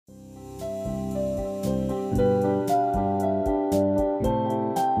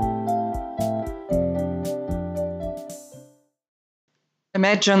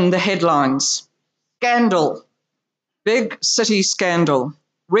Imagine the headlines. Scandal. Big city scandal.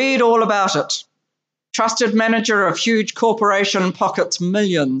 Read all about it. Trusted manager of huge corporation pockets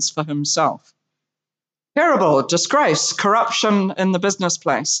millions for himself. Terrible, disgrace, corruption in the business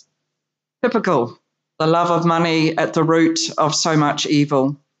place. Typical, the love of money at the root of so much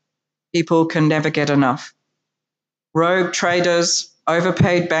evil. People can never get enough. Rogue traders,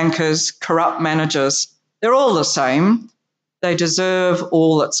 overpaid bankers, corrupt managers, they're all the same. They deserve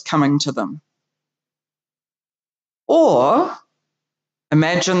all that's coming to them. Or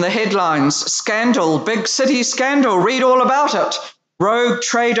imagine the headlines, scandal, big city scandal, read all about it. Rogue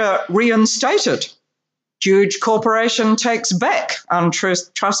trader reinstated. Huge corporation takes back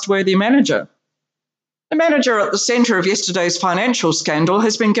untrustworthy manager. The manager at the centre of yesterday's financial scandal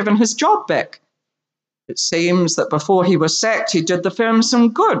has been given his job back. It seems that before he was sacked, he did the firm some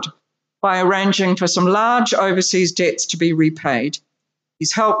good by arranging for some large overseas debts to be repaid.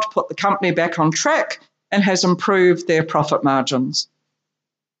 He's helped put the company back on track and has improved their profit margins.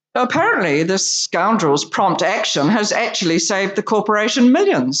 So apparently, this scoundrel's prompt action has actually saved the corporation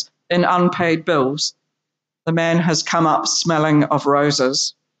millions in unpaid bills. The man has come up smelling of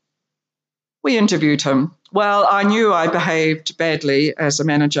roses. We interviewed him. Well, I knew I behaved badly as a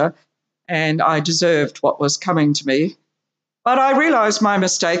manager and I deserved what was coming to me. But I realised my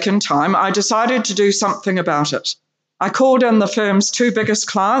mistake in time. I decided to do something about it. I called in the firm's two biggest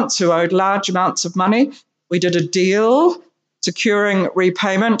clients who owed large amounts of money. We did a deal securing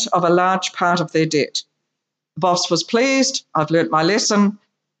repayment of a large part of their debt. The boss was pleased. I've learnt my lesson.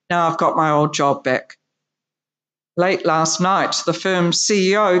 Now I've got my old job back. Late last night, the firm's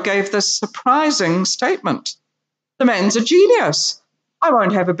CEO gave this surprising statement. The man's a genius. I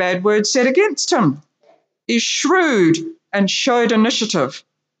won't have a bad word said against him. He's shrewd and showed initiative,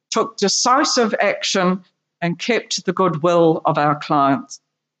 took decisive action, and kept the goodwill of our clients.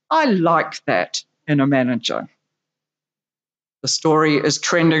 I like that in a manager. The story is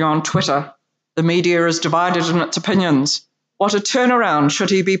trending on Twitter. The media is divided in its opinions. What a turnaround. Should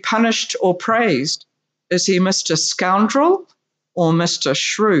he be punished or praised? Is he Mr. Scoundrel or Mr.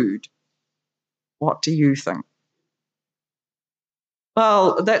 Shrewd? What do you think?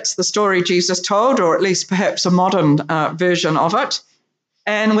 Well, that's the story Jesus told, or at least perhaps a modern version of it.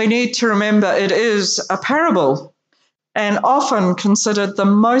 And we need to remember it is a parable and often considered the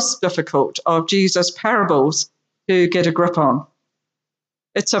most difficult of Jesus' parables to get a grip on.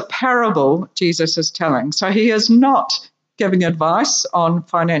 It's a parable Jesus is telling. So he is not giving advice on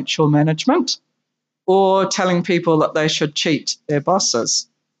financial management or telling people that they should cheat their bosses.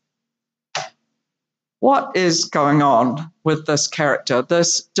 What is going on with this character,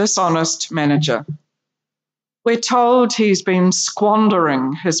 this dishonest manager? We're told he's been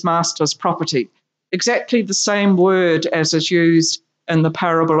squandering his master's property, exactly the same word as is used in the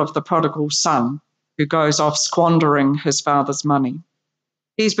parable of the prodigal son, who goes off squandering his father's money.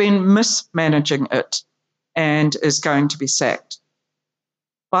 He's been mismanaging it and is going to be sacked.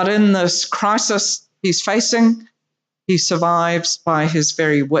 But in this crisis he's facing, he survives by his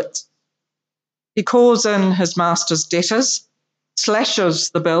very wit. He calls in his master's debtors,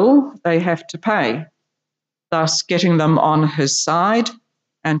 slashes the bill they have to pay, thus getting them on his side,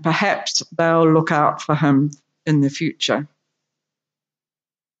 and perhaps they'll look out for him in the future.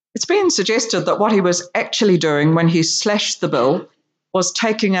 It's been suggested that what he was actually doing when he slashed the bill was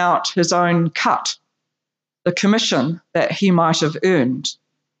taking out his own cut, the commission that he might have earned.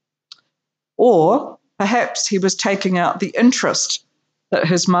 Or perhaps he was taking out the interest that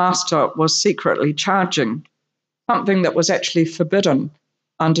his master was secretly charging, something that was actually forbidden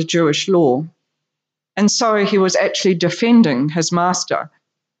under Jewish law. And so he was actually defending his master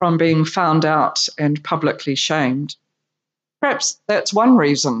from being found out and publicly shamed. Perhaps that's one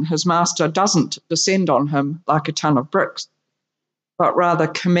reason his master doesn't descend on him like a ton of bricks, but rather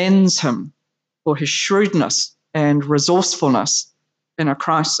commends him for his shrewdness and resourcefulness in a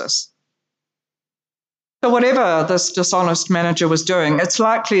crisis. So whatever this dishonest manager was doing, it's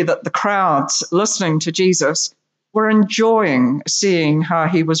likely that the crowds listening to Jesus were enjoying seeing how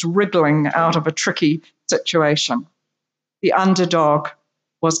he was wriggling out of a tricky situation. The underdog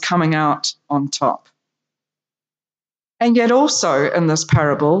was coming out on top. And yet also in this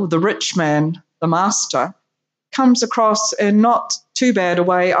parable, the rich man, the master, comes across in not too bad a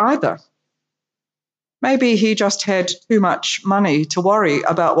way either. Maybe he just had too much money to worry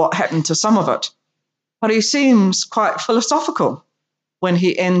about what happened to some of it. But he seems quite philosophical when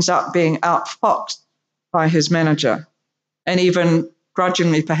he ends up being outfoxed by his manager and even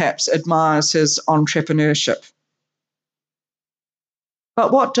grudgingly perhaps admires his entrepreneurship.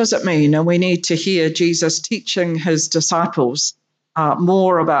 But what does it mean? And we need to hear Jesus teaching his disciples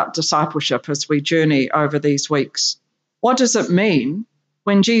more about discipleship as we journey over these weeks. What does it mean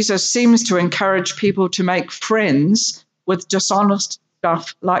when Jesus seems to encourage people to make friends with dishonest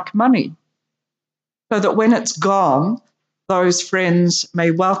stuff like money, so that when it's gone, those friends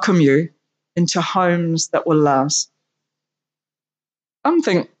may welcome you into homes that will last? I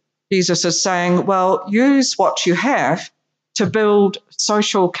think Jesus is saying, well, use what you have to build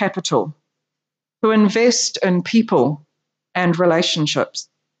social capital, to invest in people and relationships,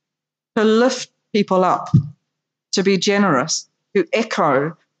 to lift people up, to be generous, to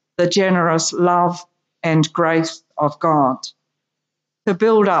echo the generous love and grace of God, to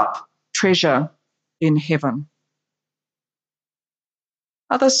build up treasure in heaven.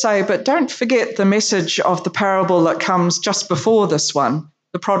 Others say, but don't forget the message of the parable that comes just before this one,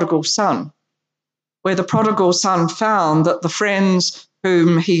 the prodigal son, where the prodigal son found that the friends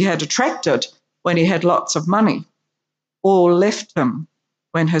whom he had attracted when he had lots of money all left him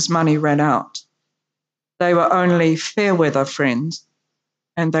when his money ran out. They were only fair weather friends,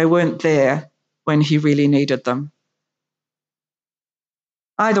 and they weren't there when he really needed them.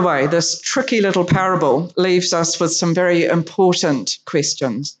 Either way, this tricky little parable leaves us with some very important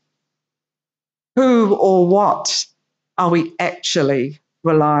questions. Who or what are we actually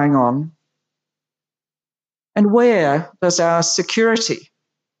relying on? And where does our security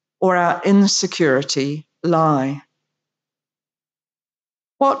or our insecurity lie?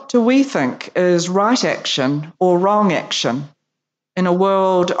 What do we think is right action or wrong action in a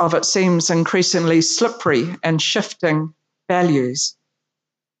world of, it seems, increasingly slippery and shifting values?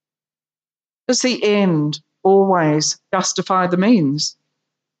 Does the end always justify the means?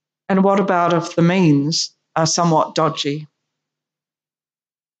 And what about if the means are somewhat dodgy?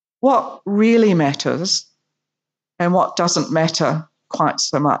 What really matters and what doesn't matter quite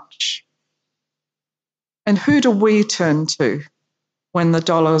so much? And who do we turn to when the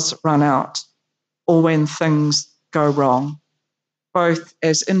dollars run out or when things go wrong, both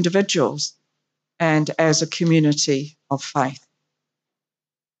as individuals and as a community of faith?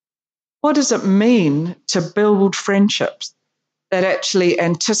 What does it mean to build friendships that actually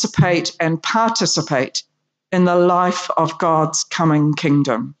anticipate and participate in the life of God's coming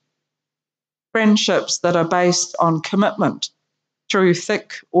kingdom? Friendships that are based on commitment through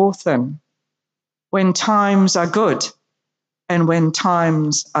thick or thin, when times are good and when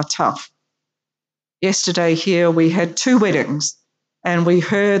times are tough. Yesterday here we had 2 weddings, and we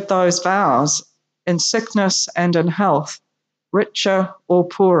heard those vows in sickness and in health, richer or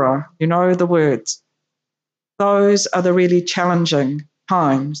poorer, you know the words. Those are the really challenging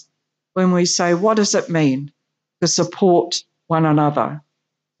times when we say, what does it mean to support one another,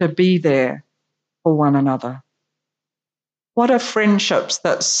 to be there for one another? What are friendships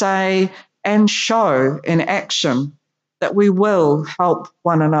that say and show in action that we will help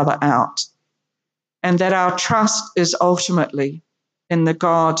one another out, and that our trust is ultimately in the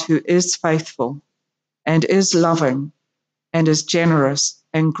God who is faithful and is loving and is generous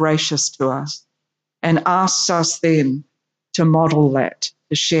and gracious to us, and asks us then to model that,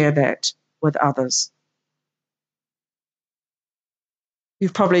 to share that with others?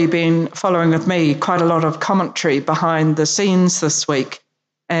 You've probably been following with me quite a lot of commentary behind the scenes this week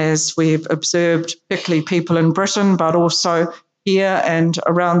as we've observed, particularly people in Britain, but also here and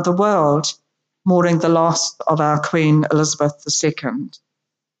around the world, mourning the loss of our Queen Elizabeth II,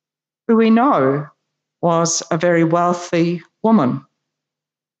 who we know was a very wealthy woman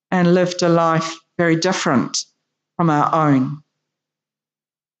and lived a life very different from our own.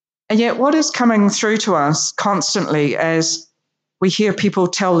 And yet what is coming through to us constantly as we hear people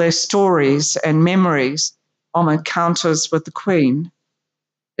tell their stories and memories of encounters with the Queen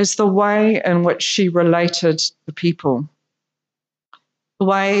is the way in which she related to people, the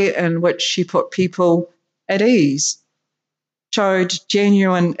way in which she put people at ease, showed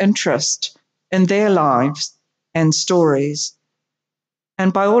genuine interest in their lives and stories,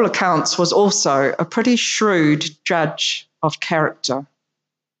 and by all accounts was also a pretty shrewd judge of character,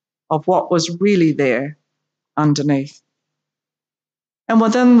 of what was really there underneath. And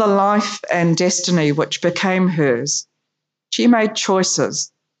within the life and destiny which became hers, she made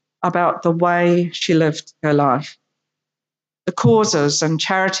choices about the way she lived her life, the causes and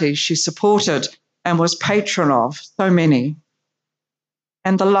charities she supported and was patron of, so many,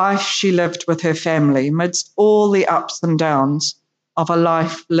 and the life she lived with her family amidst all the ups and downs of a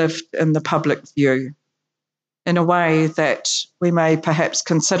life lived in the public view, in a way that we may perhaps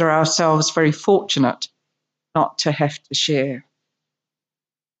consider ourselves very fortunate not to have to share.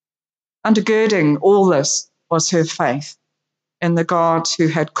 Undergirding all this was her faith in the God who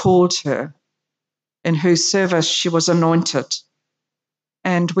had called her, in whose service she was anointed,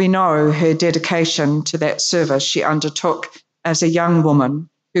 And we know her dedication to that service she undertook as a young woman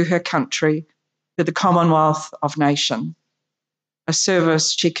to her country, to the Commonwealth of Nations, a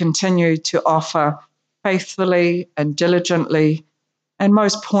service she continued to offer faithfully and diligently and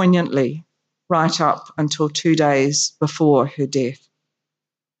most poignantly right up until 2 days before her death.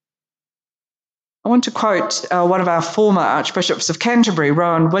 I want to quote one of our former Archbishops of Canterbury,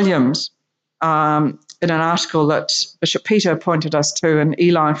 Rowan Williams, in an article that Bishop Peter pointed us to in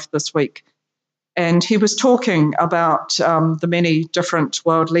eLife this week. And he was talking about the many different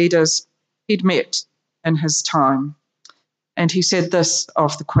world leaders he'd met in his time. And he said this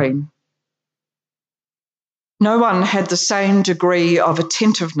of the Queen: "No one had the same degree of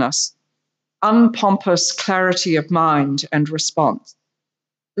attentiveness, unpompous clarity of mind and response,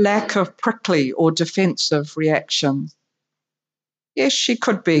 lack of prickly or defensive reactions. Yes, she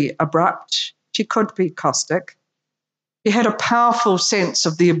could be abrupt, she could be caustic. She had a powerful sense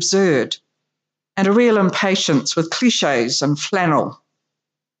of the absurd and a real impatience with cliches and flannel.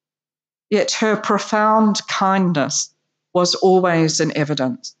 Yet her profound kindness was always in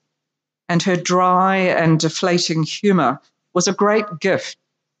evidence, and her dry and deflating humour was a great gift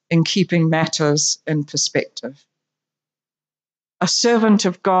in keeping matters in perspective. A servant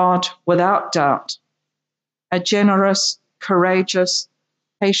of God without doubt, a generous, courageous,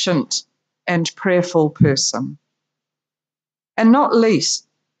 patient, and prayerful person. And not least,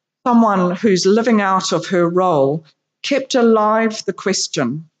 someone whose living out of her role kept alive the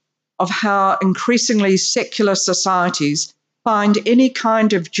question of how increasingly secular societies find any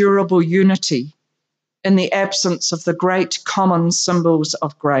kind of durable unity in the absence of the great common symbols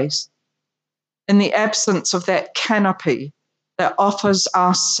of grace, in the absence of that canopy that offers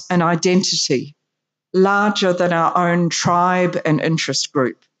us an identity larger than our own tribe and interest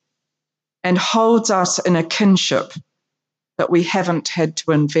group, and holds us in a kinship that we haven't had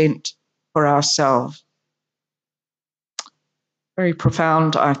to invent for ourselves." Very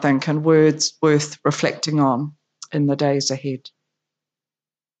profound, I think, and words worth reflecting on in the days ahead.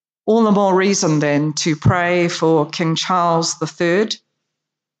 All the more reason then to pray for King Charles III.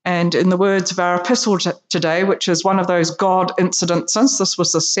 And in the words of our epistle today, which is one of those God incidences, this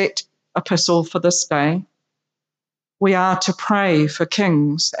was a set epistle for this day, we are to pray for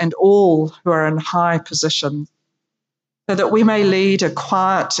kings and all who are in high positions, so that we may lead a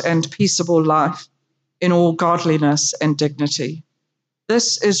quiet and peaceable life in all godliness and dignity.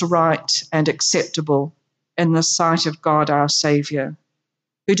 This is right and acceptable in the sight of God our Saviour,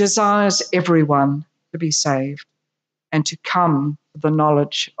 who desires everyone to be saved and to come to the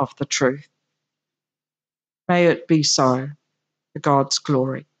knowledge of the truth. May it be so, to God's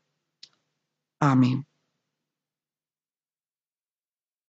glory. Amen.